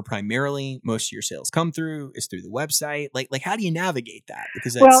that where primarily most of your sales come through? Is through the website? Like how do you navigate that?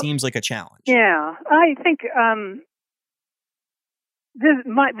 Because that seems like a challenge. Yeah, I think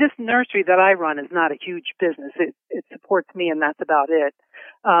this nursery that I run is not a huge business. It supports me, and that's about it.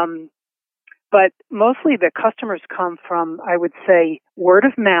 But mostly the customers come from, I would say, word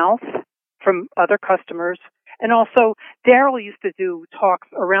of mouth from other customers. And also, Daryl used to do talks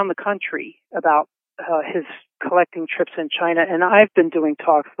around the country about his collecting trips in China, and I've been doing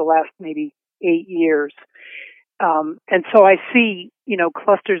talks the last maybe 8 years. And so I see,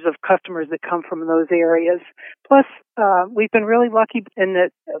 clusters of customers that come from those areas. Plus, we've been really lucky in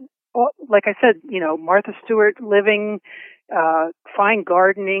that, like I said, Martha Stewart living Fine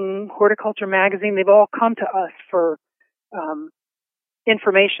Gardening, Horticulture Magazine, they've all come to us for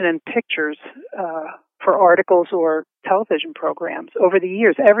information and pictures for articles or television programs over the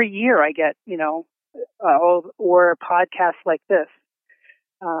years. Every year I get, or podcasts like this.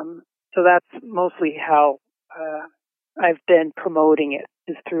 So that's mostly how I've been promoting it,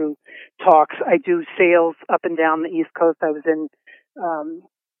 is through talks. I do sales up and down the East Coast. I was in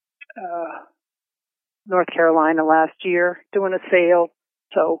North Carolina last year doing a sale,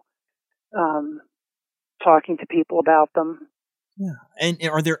 so talking to people about them. Yeah. And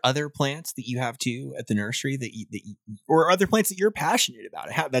are there other plants that you have too at the nursery that you or other plants that you're passionate about?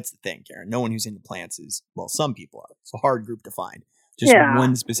 That's the thing, Karen. No one who's into plants is, well, some people are. It's a hard group to find. Just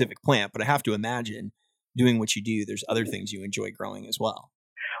one specific plant. But I have to imagine doing what you do, there's other things you enjoy growing as well.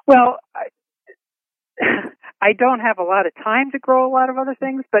 Well, I don't have a lot of time to grow a lot of other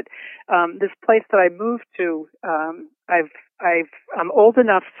things, but this place that I moved to, I'm old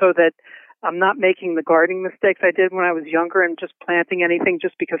enough so that I'm not making the gardening mistakes I did when I was younger and just planting anything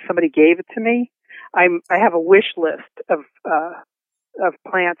just because somebody gave it to me. I have a wish list of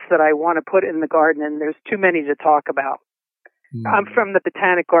plants that I want to put in the garden, and there's too many to talk about. I'm from the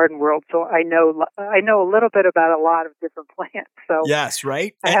botanic garden world, so I know a little bit about a lot of different plants. So yes,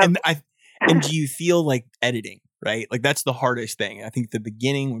 right. And do you feel like editing, right? Like that's the hardest thing. I think the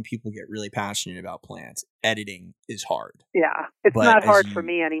beginning when people get really passionate about plants, editing is hard. Yeah, it's not hard for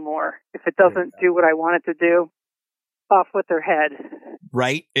me anymore. If it doesn't do what I want it to do, off with their head.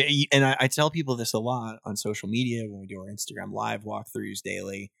 Right. And I tell people this a lot on social media when we do our Instagram live walkthroughs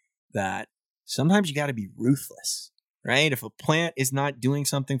daily, that sometimes you got to be ruthless, right? If a plant is not doing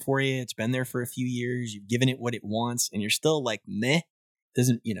something for you, it's been there for a few years, you've given it what it wants, and you're still like, meh,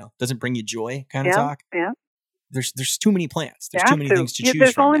 doesn't bring you joy kind of talk. Yeah. There's too many plants. There's too many things to choose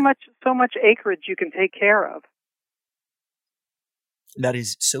there's from. There's only so much acreage you can take care of. That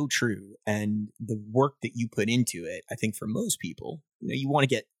is so true. And the work that you put into it, I think for most people, you want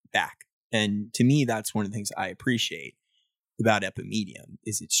to get back. And to me, that's one of the things I appreciate about Epimedium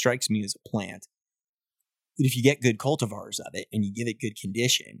is it strikes me as a plant that if you get good cultivars of it and you give it good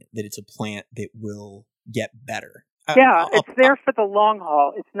condition, that it's a plant that will get better. Yeah, it's there for the long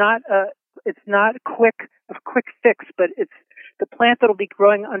haul. It's not a quick fix, but it's the plant that'll be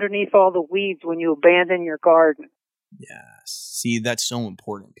growing underneath all the weeds when you abandon your garden. Yes. See, that's so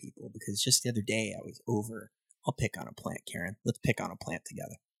important, people, because just the other day I was over. I'll pick on a plant, Karen. Let's pick on a plant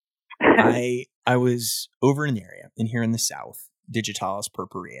together. I was over in an area here in the south, Digitalis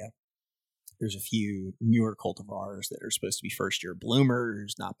purpurea. There's a few newer cultivars that are supposed to be first-year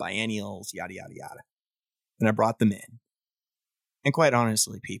bloomers, not biennials, yada, yada, yada. And I brought them in. And quite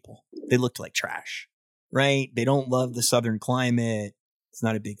honestly, people, they looked like trash, right? They don't love the southern climate. It's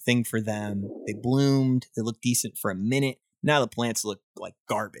not a big thing for them. They bloomed. They looked decent for a minute. Now the plants look like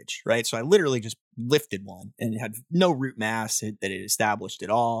garbage, right? So I literally just lifted one and it had no root mass that it established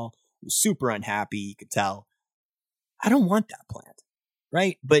at all. It was super unhappy. You could tell. I don't want that plant,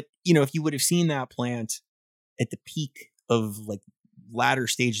 right? But, if you would have seen that plant at the peak of like latter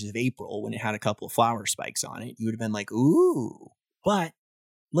stages of April when it had a couple of flower spikes on it, you would have been like, ooh, but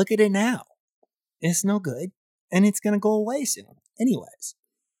look at it now. It's no good. And it's going to go away soon. Anyways,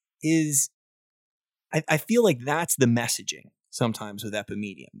 I feel like that's the messaging sometimes with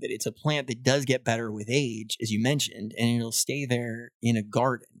Epimedium, that it's a plant that does get better with age, as you mentioned, and it'll stay there in a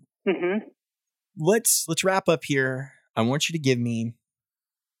garden. Mm-hmm. Let's wrap up here. I want you to give me,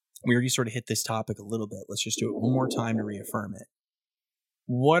 we already sort of hit this topic a little bit. Let's just do it one more time to reaffirm it.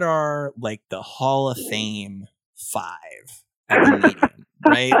 What are like the Hall of Fame 5 Epimedium,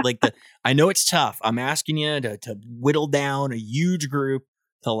 right? Like I know it's tough. I'm asking you to whittle down a huge group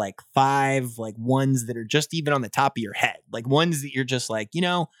to like 5, like ones that are just even on the top of your head, like ones that you're just like,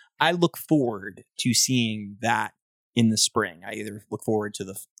 I look forward to seeing that in the spring. I either look forward to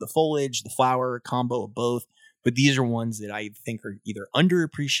the foliage, the flower, combo of both, but these are ones that I think are either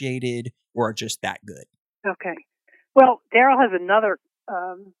underappreciated or are just that good. Okay. Well, Daryl has another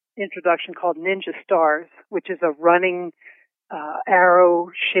introduction called Ninja Stars, which is a running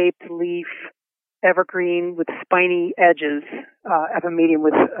arrow-shaped leaf evergreen with spiny edges, Epimedium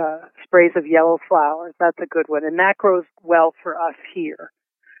with sprays of yellow flowers. That's a good one. And that grows well for us here.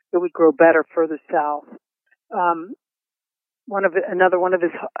 It would grow better further south. Another one of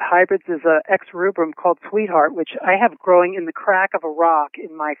his hybrids is a ex rubrum called Sweetheart, which I have growing in the crack of a rock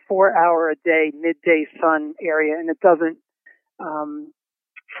in my 4-hour-a-day midday sun area, and it doesn't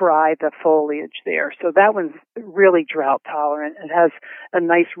fry the foliage there. So that one's really drought tolerant. It has a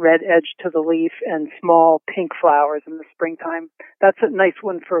nice red edge to the leaf and small pink flowers in the springtime. That's a nice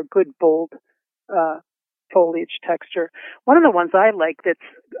one for a good bold foliage texture. One of the ones I like that's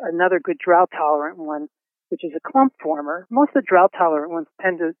another good drought-tolerant one, which is a clump former. Most of the drought-tolerant ones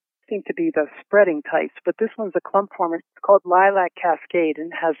seem to be the spreading types, but this one's a clump former. It's called Lilac Cascade,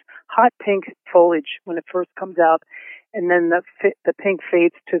 and has hot pink foliage when it first comes out, and then the pink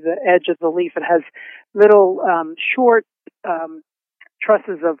fades to the edge of the leaf. It has little short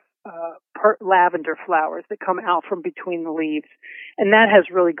trusses of lavender flowers that come out from between the leaves, and that has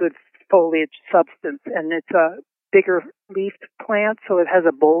really good foliage substance, and it's a bigger leafed plant, so it has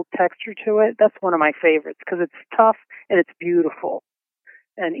a bold texture to it. That's one of my favorites because it's tough and it's beautiful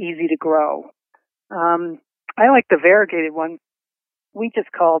and easy to grow. I like the variegated one. We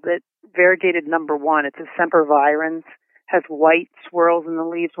just called it variegated number 1. It's a sempervirens. Has white swirls in the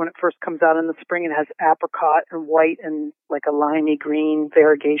leaves when it first comes out in the spring. It has apricot and white and like a limey green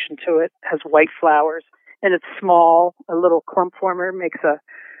variegation to it. It has white flowers, and it's small. A little clump former, makes a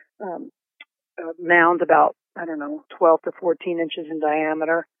mound about, 12 to 14 inches in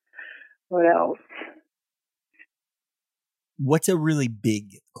diameter. What else? What's a really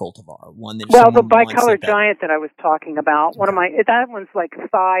big cultivar? One that the bicolor giant that I was talking about. That one's like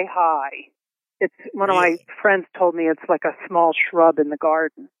thigh high. It's one of my friends told me it's like a small shrub in the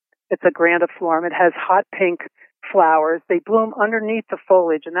garden. It's a grandiflorum. It has hot pink flowers. They bloom underneath the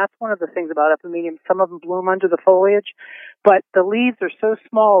foliage, and that's one of the things about epimedium. Some of them bloom under the foliage, but the leaves are so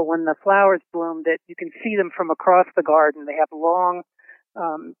small when the flowers bloom that you can see them from across the garden. They have long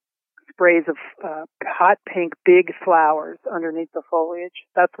sprays of hot pink big flowers underneath the foliage.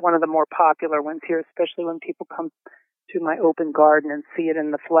 That's one of the more popular ones here, especially when people come to my open garden and see it in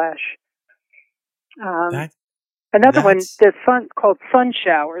the flesh. Another one, called Sun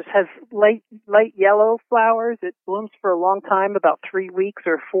Showers, has light yellow flowers. It blooms for a long time, about 3 weeks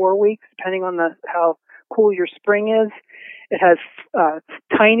or 4 weeks, depending on how cool your spring is. It has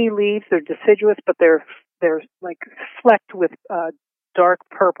tiny leaves. They're deciduous, but they're like flecked with dark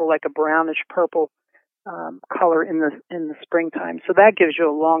purple, like a brownish purple color in the springtime. So that gives you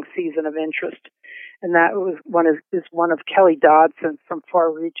a long season of interest. And that is one of Kelly Dodson from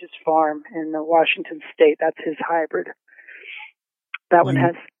Far Reaches Farm in Washington State. That's his hybrid. That one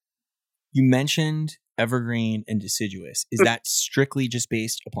has. You mentioned evergreen and deciduous. Is that strictly just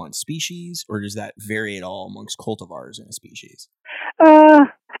based upon species, or does that vary at all amongst cultivars in a species?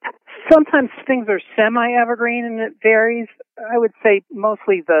 Sometimes things are semi-evergreen and it varies. I would say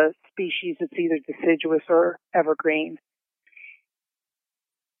mostly the species, it's either deciduous or evergreen.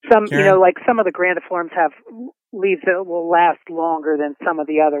 Some, Karen? like some of the grandiflorums have leaves that will last longer than some of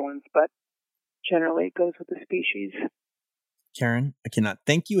the other ones, but generally it goes with the species. Karen, I cannot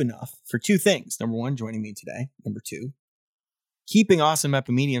thank you enough for 2 things. Number 1, joining me today. Number 2, keeping awesome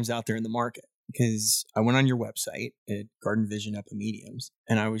epimediums out there in the market. Because I went on your website at Garden Vision Epimediums,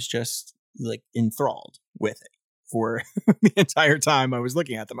 and I was just like enthralled with it for the entire time I was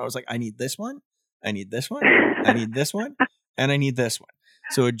looking at them. I was like, I need this one, I need this one, I need this one, and I need this one.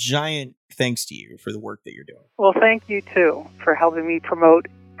 So a giant thanks to you for the work that you're doing. Well, thank you too for helping me promote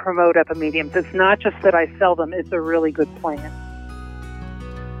epimediums. It's not just that I sell them; it's a really good plant.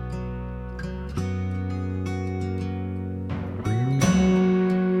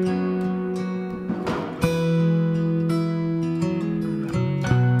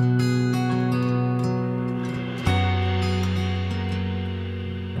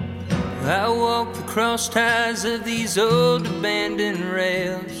 I walk the cross ties of these old abandoned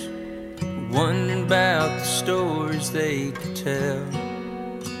rails, wondering about the stories they could tell.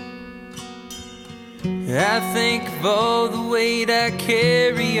 I think of all the weight I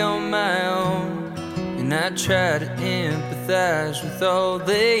carry on my own, and I try to empathize with all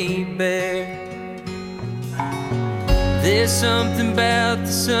they bear. There's something about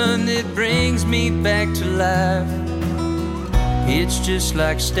the sun that brings me back to life. It's just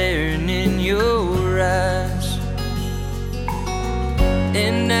like staring in your eyes,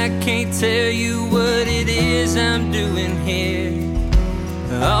 and I can't tell you what it is I'm doing here.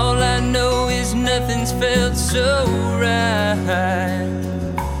 All I know is nothing's felt so right.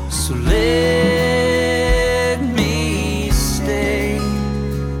 So let me stay,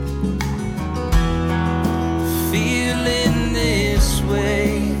 feeling this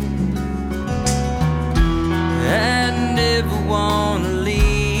way. I never want to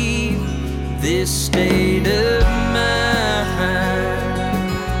leave this state of mind,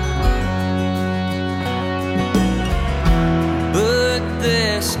 but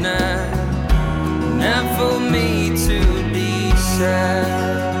that's not for me to decide.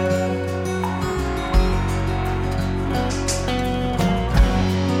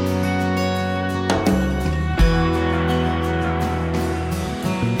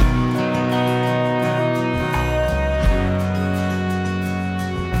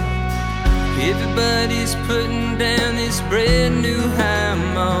 brand new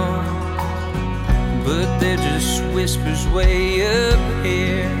I'm on, but they're just whispers way up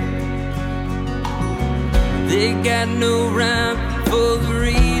here. They got no rhyme for the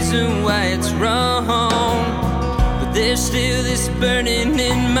reason why it's wrong, but there's still this burning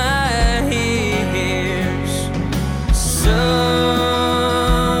in my ears. Some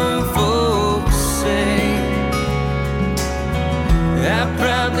folks say I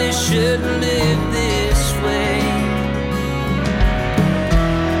probably shouldn't live this way,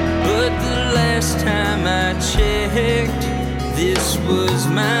 but the last time I checked, this was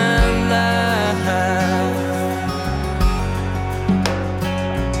my life.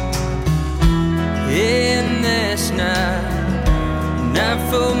 And that's not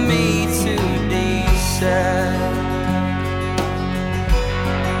for me to decide.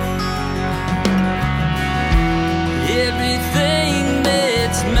 Everything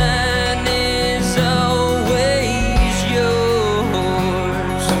that's mine is always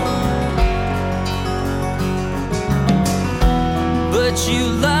yours, but you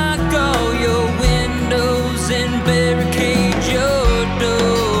lock all your windows and barricade your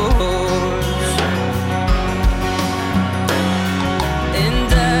doors.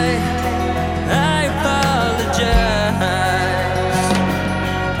 And I apologize.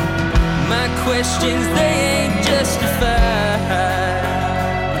 My questions, they ain't justified,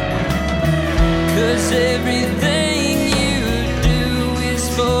 'cause everything you do is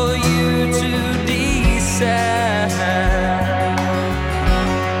for you to decide.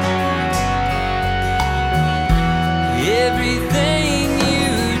 Everything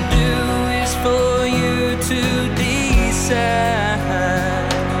you do is for you to decide.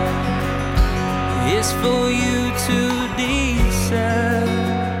 It's for you to decide.